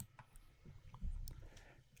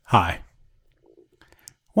Hi. I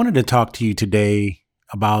wanted to talk to you today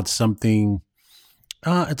about something.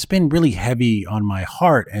 It's been really heavy on my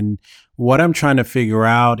heart. And what I'm trying to figure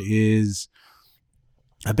out is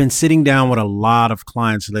I've been sitting down with a lot of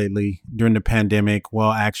clients lately during the pandemic.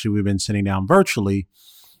 Well, actually, we've been sitting down virtually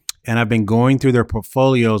and I've been going through their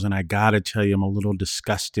portfolios. And I got to tell you, I'm a little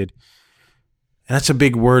disgusted. And that's a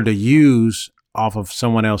big word to use off of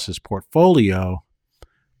someone else's portfolio,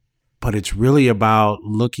 but it's really about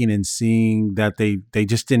looking and seeing that they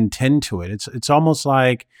just didn't tend to it. It's almost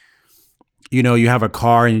like, you have a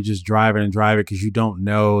car and you just drive it and drive it because you don't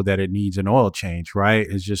know that it needs an oil change, right?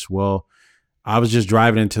 It's just, well, I was just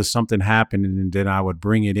driving until something happened and then I would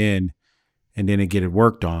bring it in and then it get it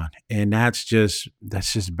worked on. And that's just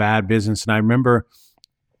bad business. And I remember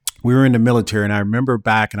we were in the military and I remember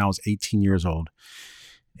back and I was 18 years old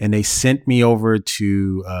and they sent me over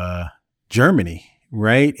to Germany,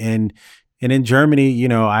 right? And in Germany,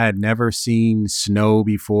 I had never seen snow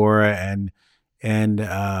before, and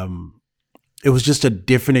it was just a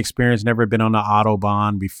different experience. Never been on the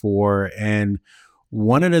autobahn before, and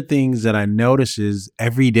one of the things that I noticed is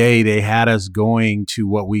every day they had us going to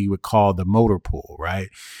what we would call the motor pool, right?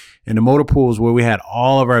 And the motor pool is where we had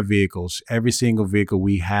all of our vehicles. Every single vehicle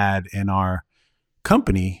we had in our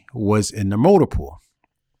company was in the motor pool.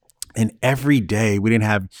 And every day we didn't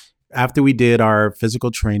have, after we did our physical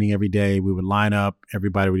training every day, we would line up,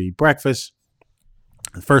 everybody would eat breakfast.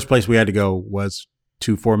 The first place we had to go was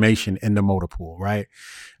to formation in the motor pool, right?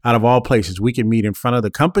 Out of all places, we could meet in front of the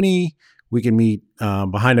company, we could meet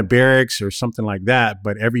behind the barracks or something like that.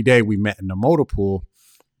 But every day we met in the motor pool.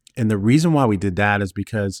 And the reason why we did that is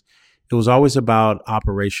because it was always about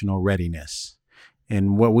operational readiness.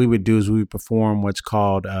 And what we would do is we would perform what's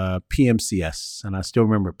called PMCS. And I still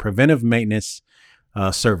remember preventive maintenance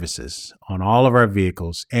services on all of our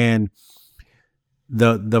vehicles. And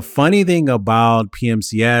the funny thing about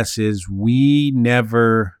PMCS is we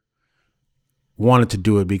never wanted to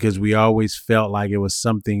do it because we always felt like it was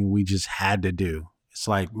something we just had to do. It's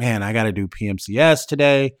like, man, I got to do PMCS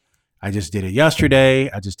today. I just did it yesterday.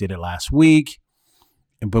 I just did it last week.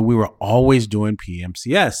 But we were always doing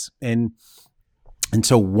PMCS. And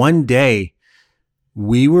so one day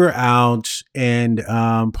we were out and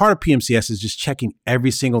part of PMCS is just checking every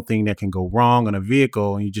single thing that can go wrong on a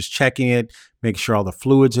vehicle. And you're just checking it, make sure all the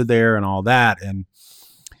fluids are there and all that. And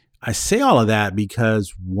I say all of that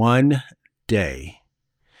because one day,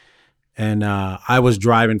 and I was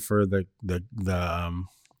driving for the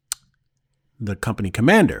company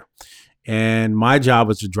commander, and my job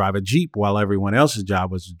was to drive a Jeep while everyone else's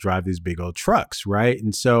job was to drive these big old trucks, right?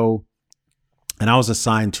 And I was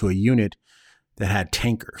assigned to a unit that had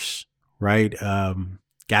tankers, right?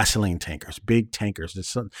 Gasoline tankers, big tankers,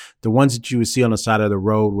 the ones that you would see on the side of the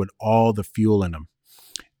road with all the fuel in them.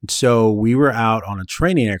 And so we were out on a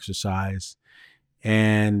training exercise,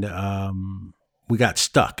 and we got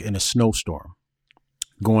stuck in a snowstorm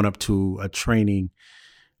going up to a training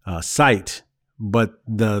site. But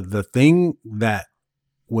the thing that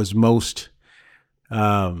was most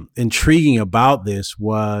intriguing about this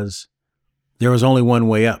was there was only one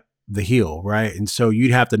way up the hill, right? And so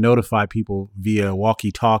you'd have to notify people via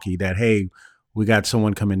walkie-talkie that, hey, we got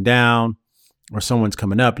someone coming down or someone's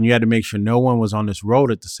coming up, and you had to make sure no one was on this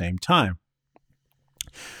road at the same time.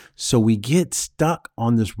 So we get stuck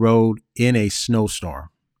on this road in a snowstorm.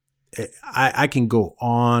 I can go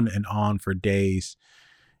on and on for days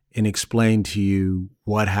and explain to you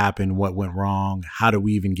what happened, what went wrong, how do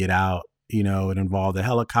we even get out. It involved a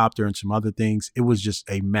helicopter and some other things. It was just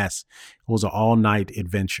a mess. It was an all-night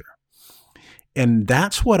adventure. And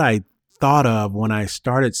that's what I thought of when I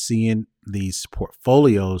started seeing these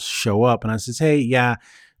portfolios show up. And I says, hey, yeah,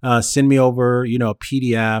 send me over, a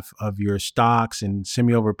PDF of your stocks and send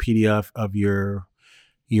me over a PDF of your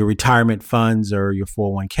retirement funds or your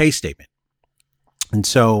 401k statement. And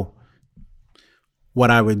so what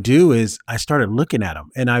I would do is I started looking at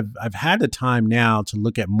them, and I've had the time now to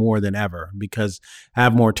look at more than ever because I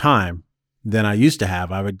have more time than I used to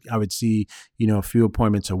have. I would see, a few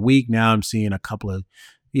appointments a week. Now I'm seeing a couple of,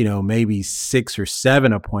 maybe 6 or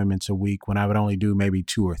 7 appointments a week when I would only do maybe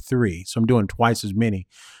 2 or 3. So I'm doing twice as many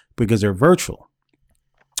because they're virtual.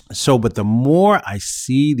 So, but the more I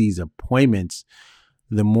see these appointments,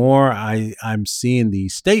 the more I'm seeing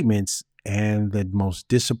these statements. And the most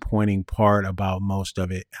disappointing part about most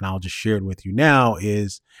of it, and I'll just share it with you now,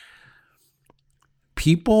 is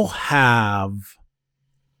people have,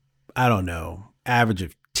 I don't know, average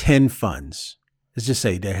of 10 funds. Let's just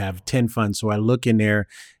say they have 10 funds. So I look in there,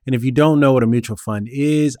 and if you don't know what a mutual fund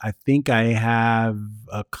is, I think I have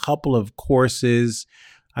a couple of courses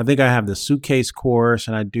I think I have the suitcase course,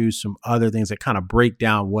 and I do some other things that kind of break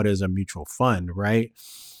down what is a mutual fund, right?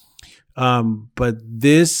 But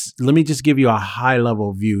this, let me just give you a high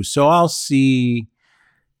level view. So I'll see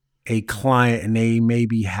a client and they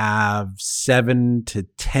maybe have 7 to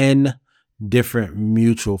 10 different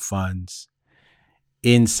mutual funds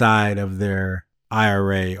inside of their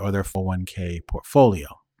IRA or their 401k portfolio.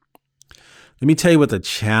 Let me tell you what the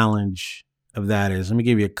challenge of that is. Let me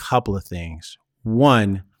give you a couple of things.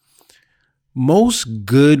 One, most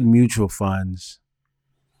good mutual funds,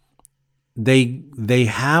 they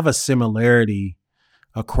have a similarity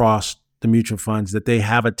across the mutual funds that they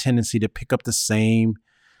have a tendency to pick up the same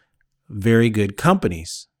very good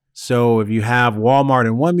companies. So if you have Walmart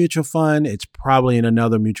in one mutual fund, it's probably in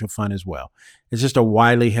another mutual fund as well. It's just a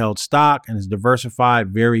widely held stock and it's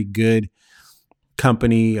diversified, very good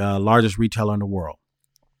company, largest retailer in the world,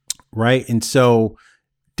 right? And so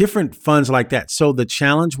different funds like that. So the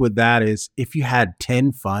challenge with that is if you had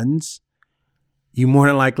 10 funds, you more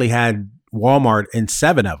than likely had Walmart in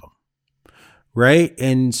 7 of them, right?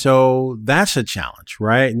 And so that's a challenge,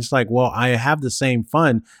 right? And it's like, well, I have the same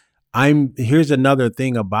fund. Here's another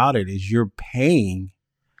thing about it is you're paying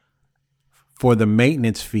for the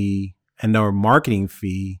maintenance fee and our marketing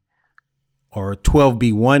fee, or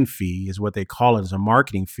 12B1 fee is what they call it, as a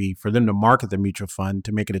marketing fee for them to market the mutual fund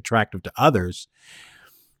to make it attractive to others.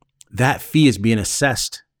 That fee is being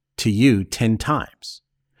assessed to you 10 times.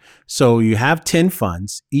 So you have 10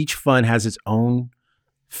 funds. Each fund has its own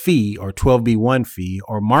fee or 12B1 fee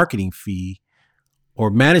or marketing fee or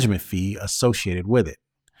management fee associated with it.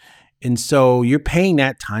 And so you're paying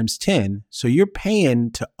that times 10. So you're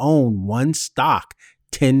paying to own one stock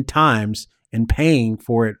 10 times and paying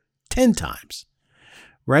for it 10 times,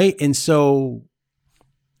 right? And so,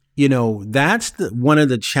 that's one of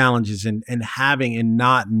the challenges in having and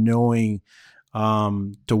not knowing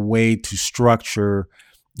the way to structure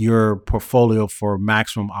your portfolio for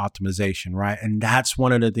maximum optimization, right? And that's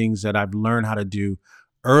one of the things that I've learned how to do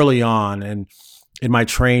early on. And in my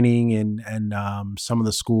training and some of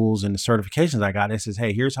the schools and the certifications I got, it says,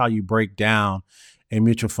 hey, here's how you break down a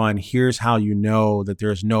mutual fund. Here's how you know that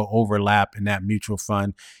there's no overlap in that mutual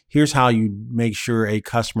fund. Here's how you make sure a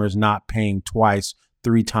customer is not paying twice,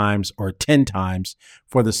 3 times, or 10 times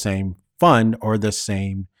for the same fund or the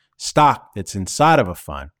same stock that's inside of a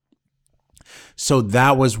fund. So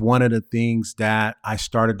that was one of the things that I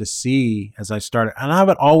started to see as I started, and I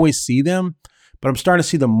would always see them, but I'm starting to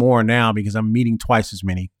see them more now because I'm meeting twice as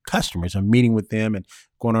many customers. I'm meeting with them and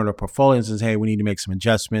going over their portfolio and says, hey, we need to make some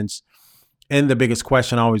adjustments. And the biggest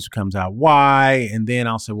question always comes out, why? And then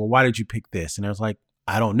I'll say, well, why did you pick this? And I was like,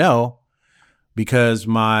 I don't know, because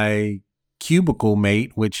my cubicle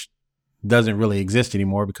mate, which doesn't really exist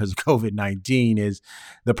anymore because of COVID-19, is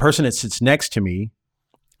the person that sits next to me.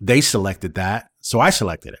 They selected that. So I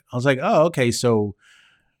selected it. I was like, oh, okay. So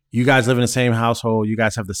you guys live in the same household. You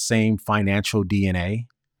guys have the same financial DNA.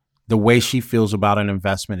 The way she feels about an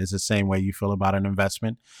investment is the same way you feel about an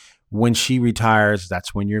investment. When she retires,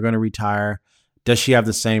 that's when you're going to retire. Does she have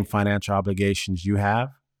the same financial obligations you have?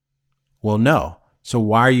 Well, no. So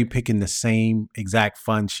why are you picking the same exact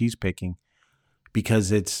fund she's picking?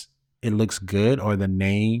 Because it looks good or the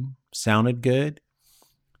name sounded good.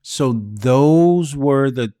 So those were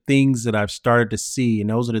the things that I've started to see, and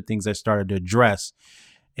those are the things I started to address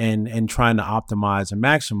and trying to optimize and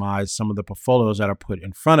maximize some of the portfolios that are put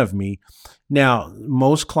in front of me. Now,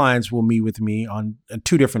 most clients will meet with me on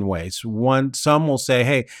 2 different ways. One, some will say,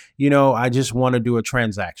 hey, I just want to do a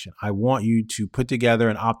transaction. I want you to put together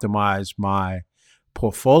and optimize my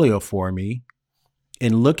portfolio for me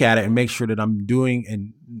and look at it and make sure that I'm doing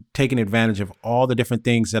and taking advantage of all the different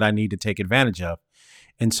things that I need to take advantage of.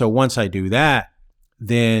 And so once I do that,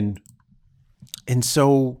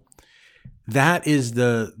 so that is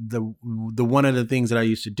the one of the things that I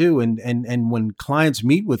used to do. And when clients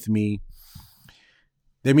meet with me,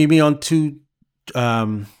 they meet me on two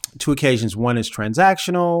occasions. One is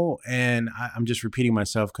transactional, and I'm just repeating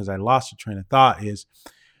myself because I lost the train of thought, is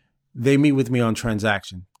they meet with me on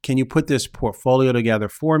transaction. Can you put this portfolio together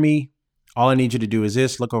for me? All I need you to do is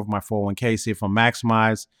this: look over my 401k, see if I'm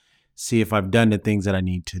maximized, see if I've done the things that I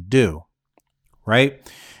need to do, right?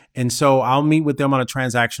 And so I'll meet with them on a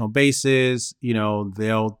transactional basis.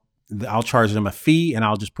 I'll charge them a fee, and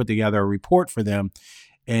I'll just put together a report for them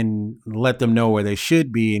and let them know where they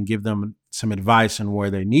should be and give them some advice on where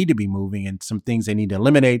they need to be moving and some things they need to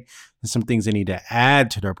eliminate and some things they need to add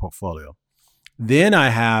to their portfolio. Then I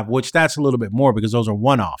have, which that's a little bit more because those are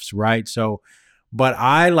one-offs, right? So, but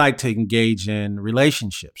I like to engage in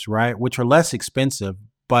relationships, right? Which are less expensive,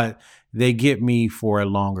 but they get me for a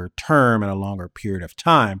longer term and a longer period of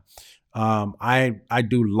time. I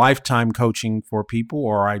do lifetime coaching for people,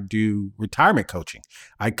 or I do retirement coaching.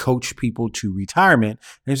 I coach people to retirement,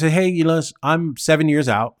 and they say, "Hey, I'm 7 years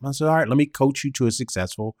out." I said, "All right, let me coach you to a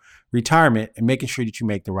successful retirement and making sure that you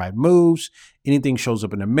make the right moves. Anything shows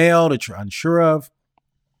up in the mail that you're unsure of,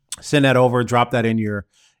 send that over, drop that in your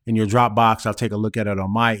Dropbox. I'll take a look at it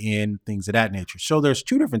on my end, things of that nature." So there's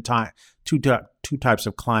two types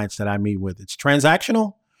of clients that I meet with. It's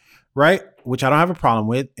transactional, right? Which I don't have a problem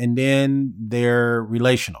with. And then they're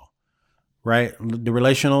relational, right? The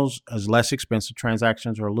relationals is less expensive.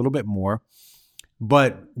 Transactions are a little bit more.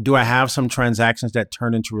 But do I have some transactions that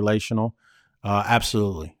turn into relational?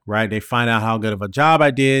 Absolutely, right? They find out how good of a job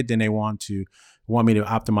I did, then they want me to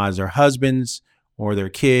optimize their husbands or their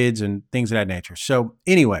kids and things of that nature. So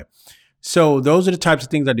anyway, so those are the types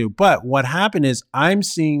of things I do. But what happened is I'm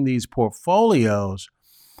seeing these portfolios,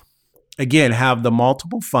 again, have the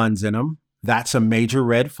multiple funds in them. That's a major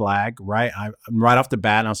red flag, right? I'm right off the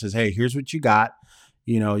bat, and I says, "Hey, here's what you got.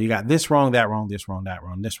 You got this wrong, that wrong, this wrong, that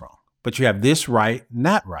wrong, this wrong. But you have this right and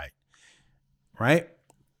that right, right?"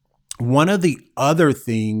 One of the other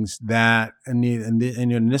things that,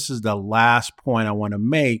 and this is the last point I want to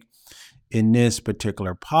make in this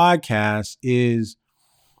particular podcast, is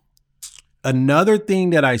another thing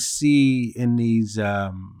that I see in these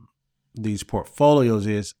portfolios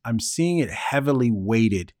is I'm seeing it heavily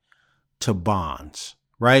weighted to bonds,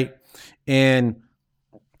 right? And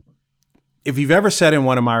if you've ever sat in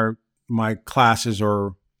one of my classes,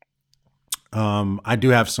 or I do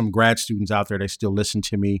have some grad students out there, they still listen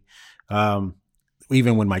to me,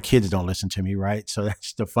 even when my kids don't listen to me, right? So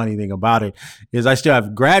that's the funny thing about it, is I still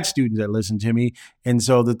have grad students that listen to me. And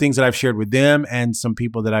so the things that I've shared with them and some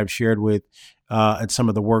people that I've shared with at some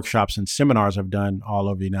of the workshops and seminars I've done all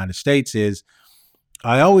over the United States is,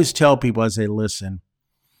 I always tell people, I say, listen,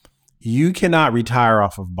 you cannot retire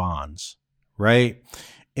off of bonds, right?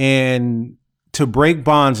 And to break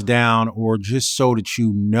bonds down, or just so that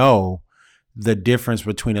you know the difference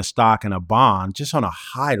between a stock and a bond, just on a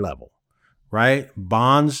high level, right?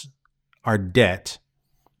 Bonds are debt,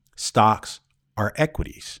 stocks are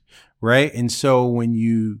equities, right? And so when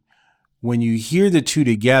you hear the two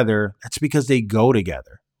together, that's because they go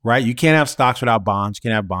together, right? You can't have stocks without bonds. You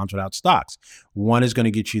can't have bonds without stocks. One is going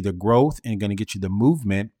to get you the growth and going to get you the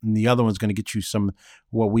movement, and the other one's going to get you some,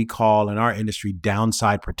 what we call in our industry,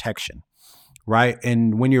 downside protection, right?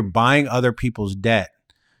 And when you're buying other people's debt,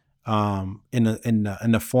 in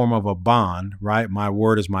the form of a bond, right? My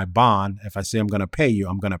word is my bond. If I say I'm going to pay you,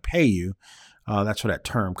 I'm going to pay you. That's where that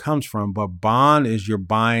term comes from. But bond is, you're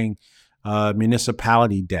buying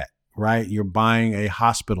municipality debt, right? You're buying a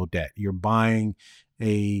hospital debt. You're buying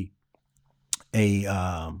a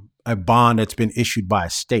bond that's been issued by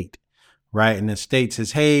a state, right? And the state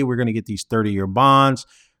says, "Hey, we're going to get these 30-year bonds.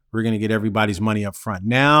 We're going to get everybody's money up front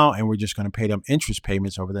now, and we're just going to pay them interest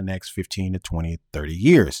payments over the next 15 to 20, 30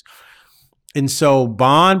 years." And so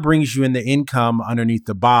bond brings you in the income underneath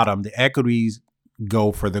the bottom. The equities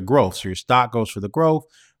go for the growth. So your stock goes for the growth,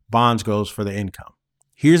 bonds goes for the income.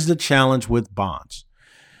 Here's the challenge with bonds.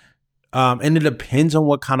 And it depends on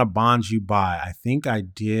what kind of bonds you buy. I think I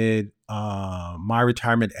did my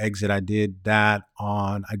retirement exit. I did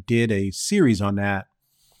a series on that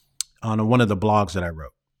on one of the blogs that I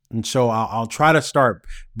wrote. And so I'll try to start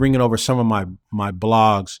bringing over some of my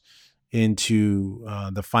blogs into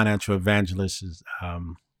the Financial Evangelist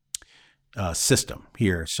system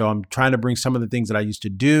here. So I'm trying to bring some of the things that I used to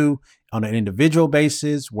do on an individual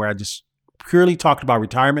basis, where I just purely talked about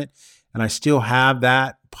retirement. And I still have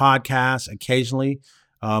that podcast occasionally,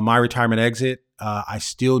 My Retirement Exit. I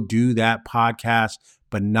still do that podcast,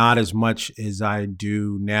 but not as much as I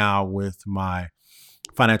do now with my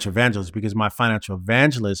Financial Evangelist, because my Financial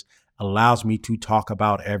Evangelist allows me to talk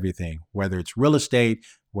about everything, whether it's real estate,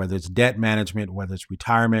 whether it's debt management, whether it's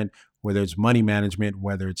retirement, whether it's money management,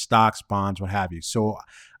 whether it's stocks, bonds, what have you. So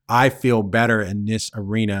I feel better in this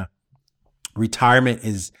arena. Retirement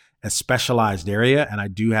is a specialized area, and I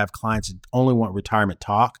do have clients that only want retirement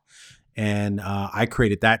talk. And I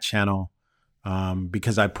created that channel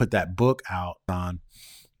because I put that book out on,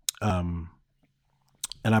 so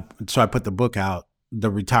I put the book out,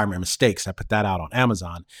 The Retirement Mistakes. I put that out on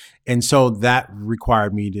Amazon. And so that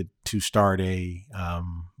required me to start a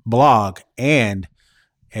blog and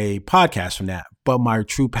a podcast from that. But my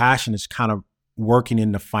true passion is kind of working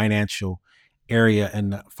in the financial area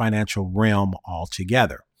and the financial realm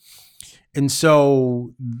altogether. And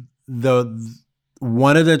so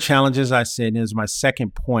one of the challenges I said is my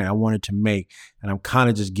second point I wanted to make, and I'm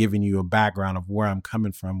kind of just giving you a background of where I'm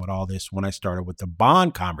coming from with all this when I started with the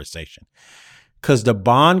bond conversation. Because the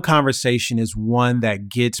bond conversation is one that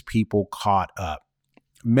gets people caught up.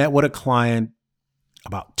 Met with a client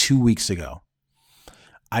about 2 weeks ago.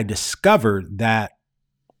 I discovered that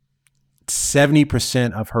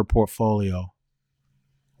 70% of her portfolio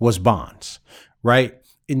was bonds, right?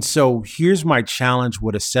 And so here's my challenge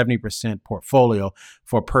with a 70% portfolio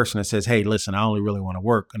for a person that says, hey, listen, I only really want to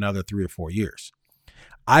work another 3 or 4 years.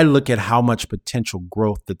 I look at how much potential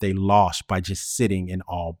growth that they lost by just sitting in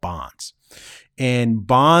all bonds. And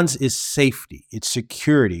bonds is safety, it's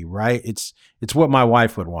security, right? It's what my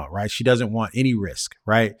wife would want, right? She doesn't want any risk,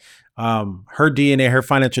 right? Her DNA, her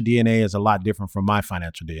financial DNA is a lot different from my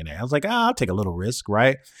financial DNA. I was like, I'll take a little risk,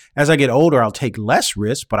 right? As I get older, I'll take less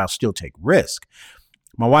risk, but I'll still take risk.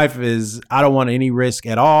 My wife is, I don't want any risk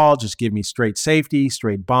at all. Just give me straight safety,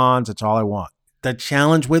 straight bonds. That's all I want. The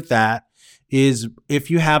challenge with that is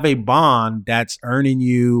if you have a bond that's earning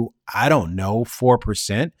you, I don't know,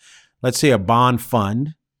 4%, let's say a bond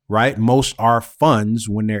fund, right? Most are funds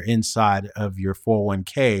when they're inside of your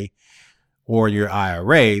 401k or your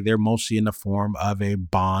IRA, they're mostly in the form of a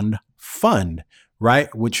bond fund,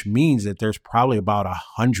 right? Which means that there's probably about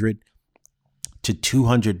 100 to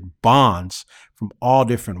 200 bonds from all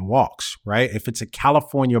different walks, right? If it's a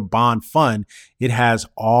California bond fund, it has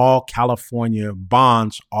all California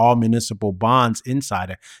bonds, all municipal bonds inside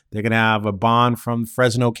it. They're going to have a bond from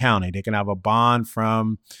Fresno County. They can have a bond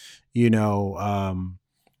from,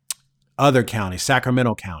 other counties,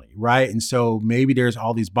 Sacramento County, right? And so maybe there's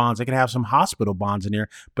all these bonds. They can have some hospital bonds in there,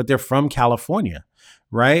 but they're from California,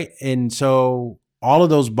 right? And so all of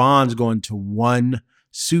those bonds go into one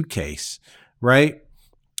suitcase, right?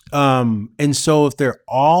 And so if they're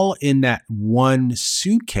all in that one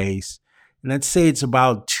suitcase, and let's say it's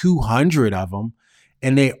about 200 of them,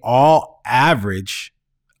 and they all average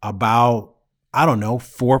about,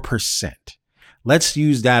 4%. Let's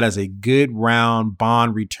use that as a good round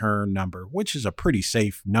bond return number, which is a pretty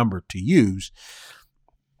safe number to use.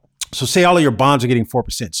 So say all of your bonds are getting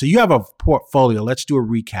 4%. So you have a portfolio. Let's do a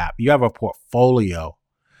recap. You have a portfolio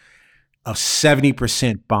of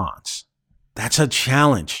 70% bonds. That's a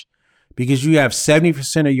challenge because you have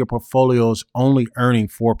 70% of your portfolios only earning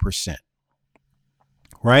 4%,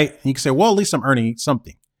 right? And you can say, well, at least I'm earning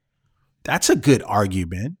something. That's a good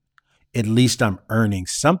argument. At least I'm earning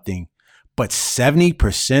something. But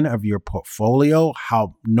 70% of your portfolio,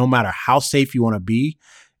 no matter how safe you want to be,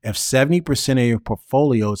 if 70% of your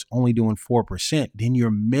portfolio is only doing 4%, then you're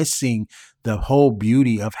missing the whole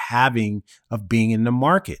beauty of being in the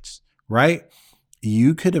markets, right?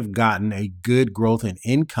 You could have gotten a good growth and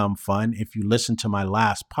income fund. If you listen to my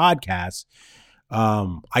last podcast,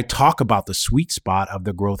 I talk about the sweet spot of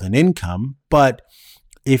the growth and income. But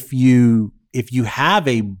if you have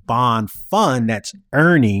a bond fund that's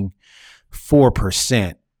earning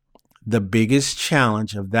 4%, the biggest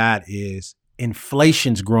challenge of that is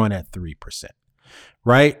inflation's growing at 3%,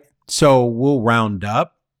 right? So we'll round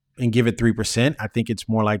up and give it 3%. I think it's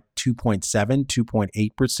more like 2.7,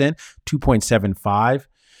 2.8%, 2.75.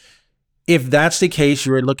 If that's the case,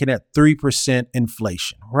 you're looking at 3%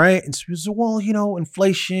 inflation, right? And so, well,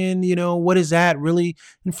 inflation, what is that really?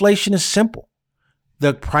 Inflation is simple.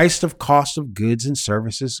 The price of cost of goods and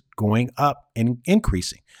services going up and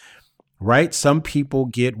increasing, right? Some people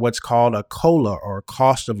get what's called a COLA or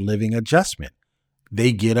cost of living adjustment.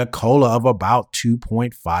 They get a COLA of about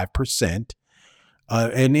 2.5%.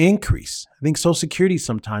 An increase. I think Social Security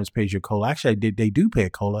sometimes pays your COLA. Actually, they do pay a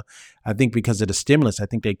COLA. I think because of the stimulus, I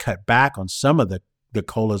think they cut back on some of the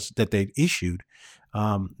COLAs that they issued.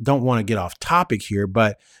 Don't want to get off topic here,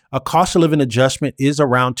 but a cost of living adjustment is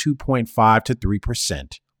around 2.5 to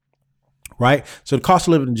 3%, right? So the cost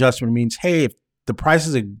of living adjustment means, hey, if the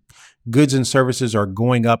prices of goods and services are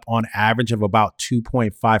going up on average of about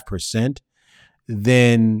 2.5%,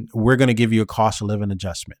 then we're going to give you a cost of living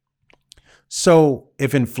adjustment. So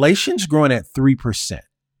if inflation's growing at 3%,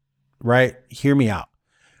 right? Hear me out.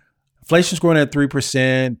 Inflation's growing at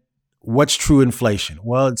 3%. What's true inflation?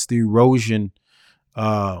 Well, it's the erosion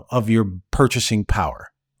of your purchasing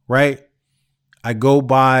power, right? I go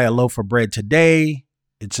buy a loaf of bread today,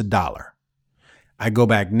 it's $1. I go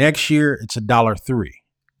back next year, it's $1.03,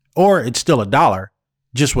 or it's still $1,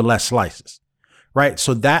 just with less slices, right?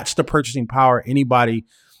 So that's the purchasing power. Anybody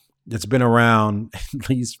that's been around at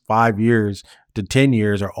least 5 years to 10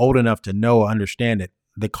 years are old enough to know, understand that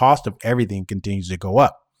the cost of everything continues to go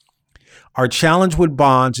up. Our challenge with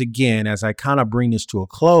bonds, again, as I kind of bring this to a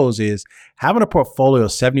close, is having a portfolio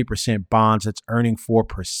of 70% bonds that's earning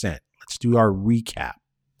 4%. Let's do our recap.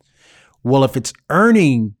 Well, if it's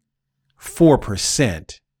earning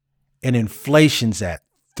 4% and inflation's at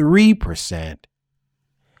 3%,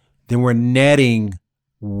 then we're netting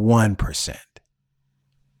 1%,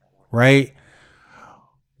 right?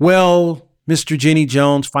 Well, Mr. Jenny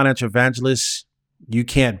Jones, financial evangelist, you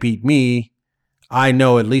can't beat me. I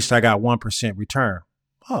know at least I got 1% return.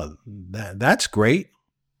 Oh, that's great.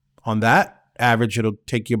 On that average, it'll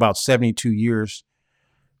take you about 72 years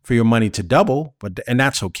for your money to double, and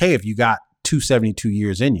that's okay if you got 272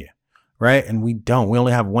 years in you, right? And we don't. We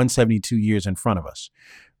only have 172 years in front of us,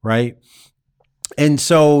 right? And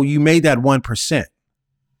so you made that 1%.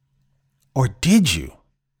 Or did you?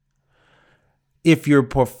 If your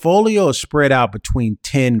portfolio is spread out between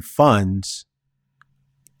 10 funds,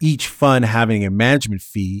 each fund having a management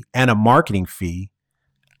fee and a marketing fee,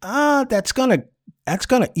 that's gonna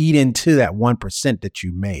eat into that 1% that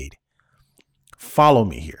you made. Follow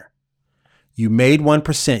me here. You made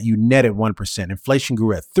 1%, you netted 1%. Inflation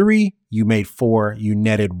grew at 3, you made 4, you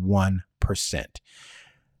netted 1%.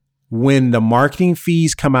 When the marketing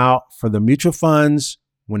fees come out for the mutual funds,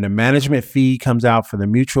 when the management fee comes out for the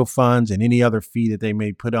mutual funds and any other fee that they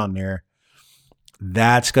may put on there,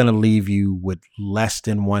 that's going to leave you with less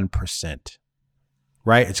than 1%,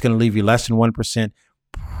 right? It's going to leave you less than 1%,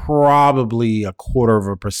 probably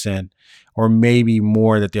 1/4%, or maybe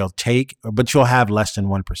more that they'll take, but you'll have less than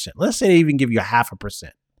 1%. Let's say they even give you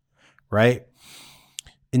 0.5%, right?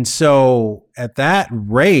 And so at that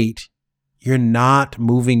rate, you're not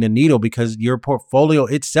moving the needle because your portfolio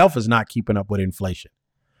itself is not keeping up with inflation.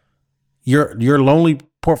 Your lonely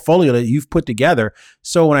portfolio that you've put together.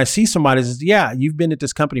 So when I see somebody says, yeah, you've been at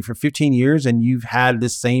this company for 15 years and you've had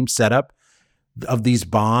this same setup of these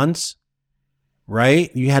bonds,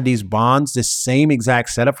 right? You had these bonds, this same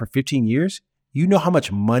exact setup for 15 years. You know how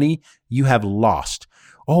much money you have lost.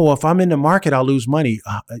 Oh, if I'm in the market, I'll lose money.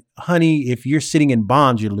 Honey, if you're sitting in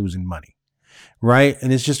bonds, you're losing money, right?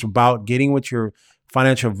 And it's just about getting with your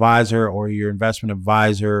financial advisor or your investment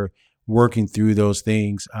advisor, working through those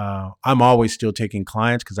things. I'm always still taking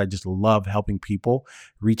clients because I just love helping people.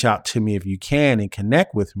 Reach out to me if you can and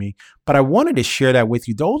connect with me. But I wanted to share that with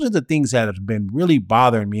you. Those are the things that have been really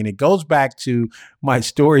bothering me. And it goes back to my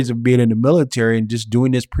stories of being in the military and just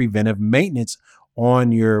doing this preventive maintenance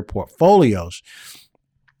on your portfolios.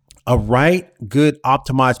 A right, good,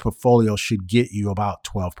 optimized portfolio should get you about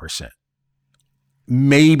 12%.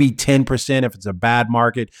 Maybe 10% if it's a bad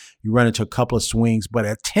market, you run into a couple of swings. But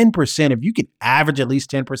at 10%, if you can average at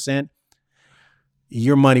least 10%,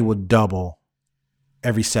 your money will double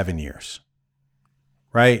every 7 years,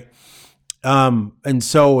 right? And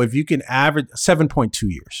so if you can average 7.2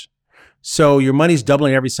 years. So your money's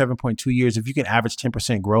doubling every 7.2 years. If you can average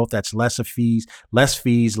 10% growth, that's less fees,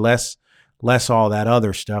 less all that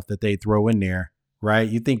other stuff that they throw in there, right?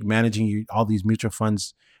 You think managing all these mutual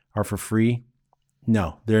funds are for free?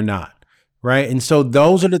 No, they're not, right? And so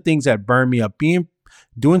those are the things that burn me up.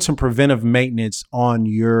 Doing some preventive maintenance on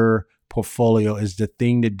your portfolio is the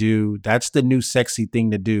thing to do. That's the new sexy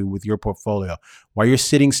thing to do with your portfolio. While you're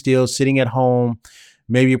sitting still, sitting at home,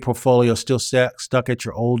 maybe your portfolio is still stuck at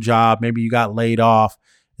your old job. Maybe you got laid off.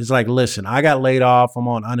 It's like, listen, I got laid off. I'm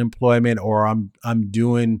on unemployment, or I'm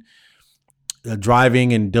doing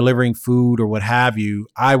driving and delivering food or what have you.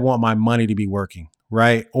 I want my money to be working,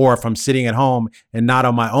 right? Or if I'm sitting at home and not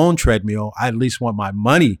on my own treadmill, I at least want my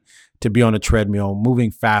money to be on a treadmill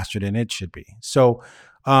moving faster than it should be. So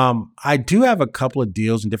I do have a couple of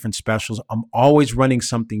deals and different specials. I'm always running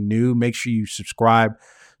something new. Make sure you subscribe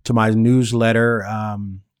to my newsletter.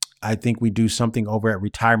 I think we do something over at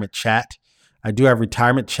Retirement Chat. I do have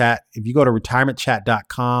Retirement Chat. If you go to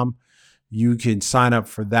retirementchat.com, you can sign up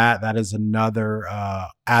for that. That is another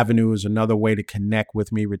avenue, is another way to connect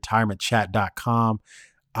with me, retirementchat.com.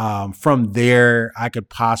 From there, I could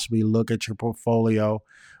possibly look at your portfolio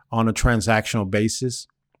on a transactional basis.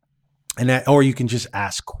 Or you can just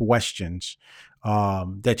ask questions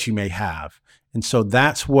that you may have. And so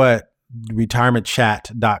that's what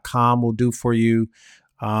retirementchat.com will do for you.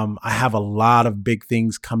 I have a lot of big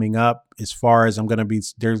things coming up as far as there's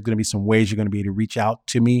going to be some ways you're going to be able to reach out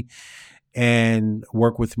to me and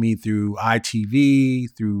work with me through ITV,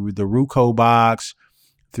 through the Ruco box,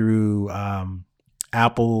 through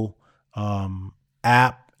Apple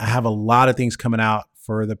app. I have a lot of things coming out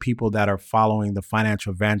for the people that are following the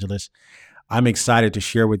Financial Evangelist. I'm excited to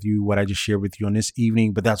share with you what I just shared with you on this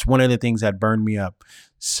evening, but that's one of the things that burned me up.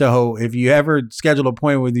 So if you ever schedule an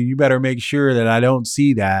appointment with me, you better make sure that I don't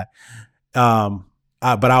see that. But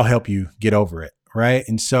I'll help you get over it, right?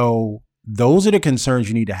 And so those are the concerns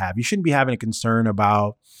you need to have. You shouldn't be having a concern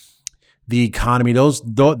about the economy.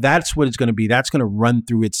 That's what it's going to be. That's going to run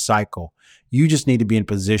through its cycle. You just need to be in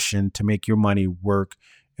position to make your money work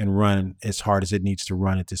and run as hard as it needs to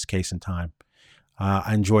run at this case in time.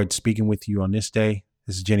 I enjoyed speaking with you on this day.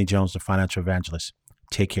 This is Jenny Jones, the Financial Evangelist.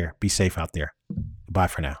 Take care. Be safe out there. Bye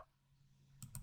for now.